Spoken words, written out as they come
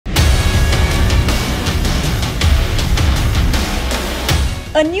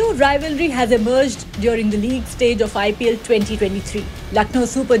A new rivalry has emerged during the league stage of IPL 2023. Lucknow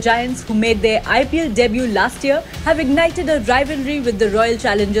Super Giants, who made their IPL debut last year, have ignited a rivalry with the Royal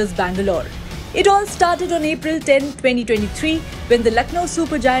Challengers Bangalore. It all started on April 10, 2023, when the Lucknow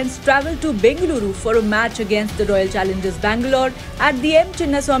Super Giants travelled to Bengaluru for a match against the Royal Challengers Bangalore at the M.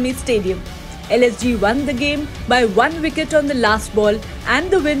 Chinnaswamy Stadium. LSG won the game by 1 wicket on the last ball, and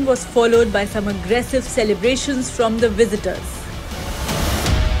the win was followed by some aggressive celebrations from the visitors.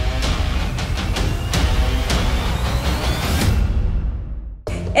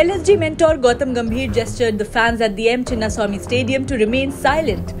 LSG mentor Gautam Gambhir gestured the fans at the M. Chinnaswamy Stadium to remain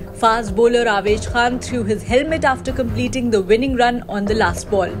silent. Fast bowler Avesh Khan threw his helmet after completing the winning run on the last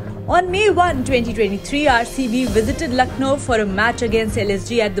ball. On May 1, 2023, RCB visited Lucknow for a match against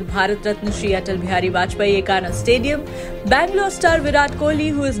LSG at the Bharat Ratna Shri Atal Bihari Vajpayee Ekana Stadium. Bangalore star Virat Kohli,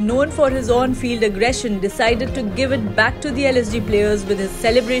 who is known for his on-field aggression, decided to give it back to the LSG players with his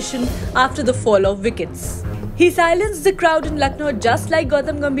celebration after the fall of wickets. He silenced the crowd in Lucknow just like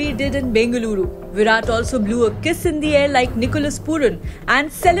Gautam Gambhir did in Bengaluru. Virat also blew a kiss in the air like Nicholas Puran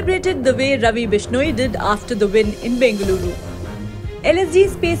and celebrated the way Ravi Bishnoi did after the win in Bengaluru.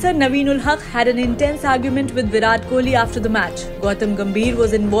 LSG's pacer Naveen-ul-Haq had an intense argument with Virat Kohli after the match. Gautam Gambhir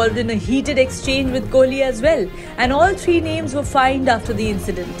was involved in a heated exchange with Kohli as well, and all three names were fined after the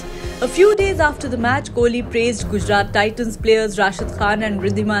incident. A few days after the match, Kohli praised Gujarat Titans players Rashid Khan and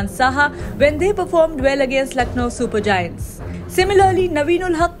Riddhiman Saha when they performed well against Lucknow Super Giants. Similarly,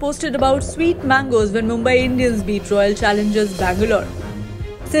 Naveen-ul-Haq posted about sweet mangoes when Mumbai Indians beat Royal Challengers Bangalore.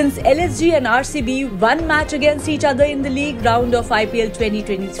 Since LSG and RCB won match against each other in the league round of IPL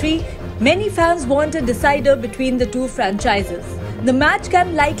 2023, many fans want a decider between the two franchises. The match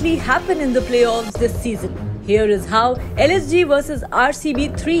can likely happen in the playoffs this season. Here is how LSG vs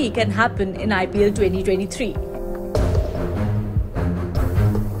RCB 3 can happen in IPL 2023.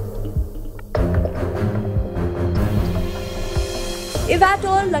 If at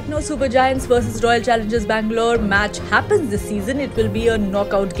all Lucknow Super Giants vs Royal Challengers Bangalore match happens this season, it will be a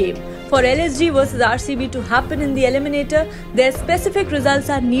knockout game. For LSG vs RCB to happen in the eliminator, their specific results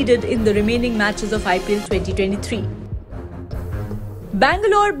are needed in the remaining matches of IPL 2023.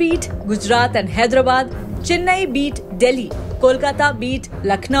 Bangalore beat Gujarat and Hyderabad, Chennai beat Delhi, Kolkata beat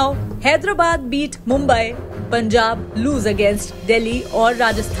Lucknow, Hyderabad beat Mumbai, Punjab lose against Delhi or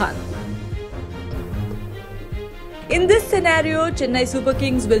Rajasthan. In this scenario, Chennai Super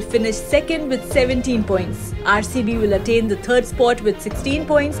Kings will finish second with 17 points. RCB will attain the third spot with 16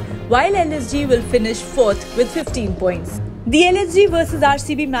 points, while LSG will finish fourth with 15 points. The LSG vs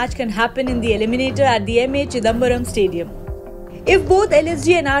RCB match can happen in the eliminator at the M.A. Chidambaram Stadium. If both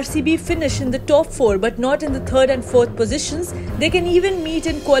LSG and RCB finish in the top 4 but not in the third and fourth positions, they can even meet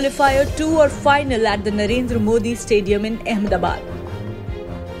in qualifier 2 or final at the Narendra Modi Stadium in Ahmedabad.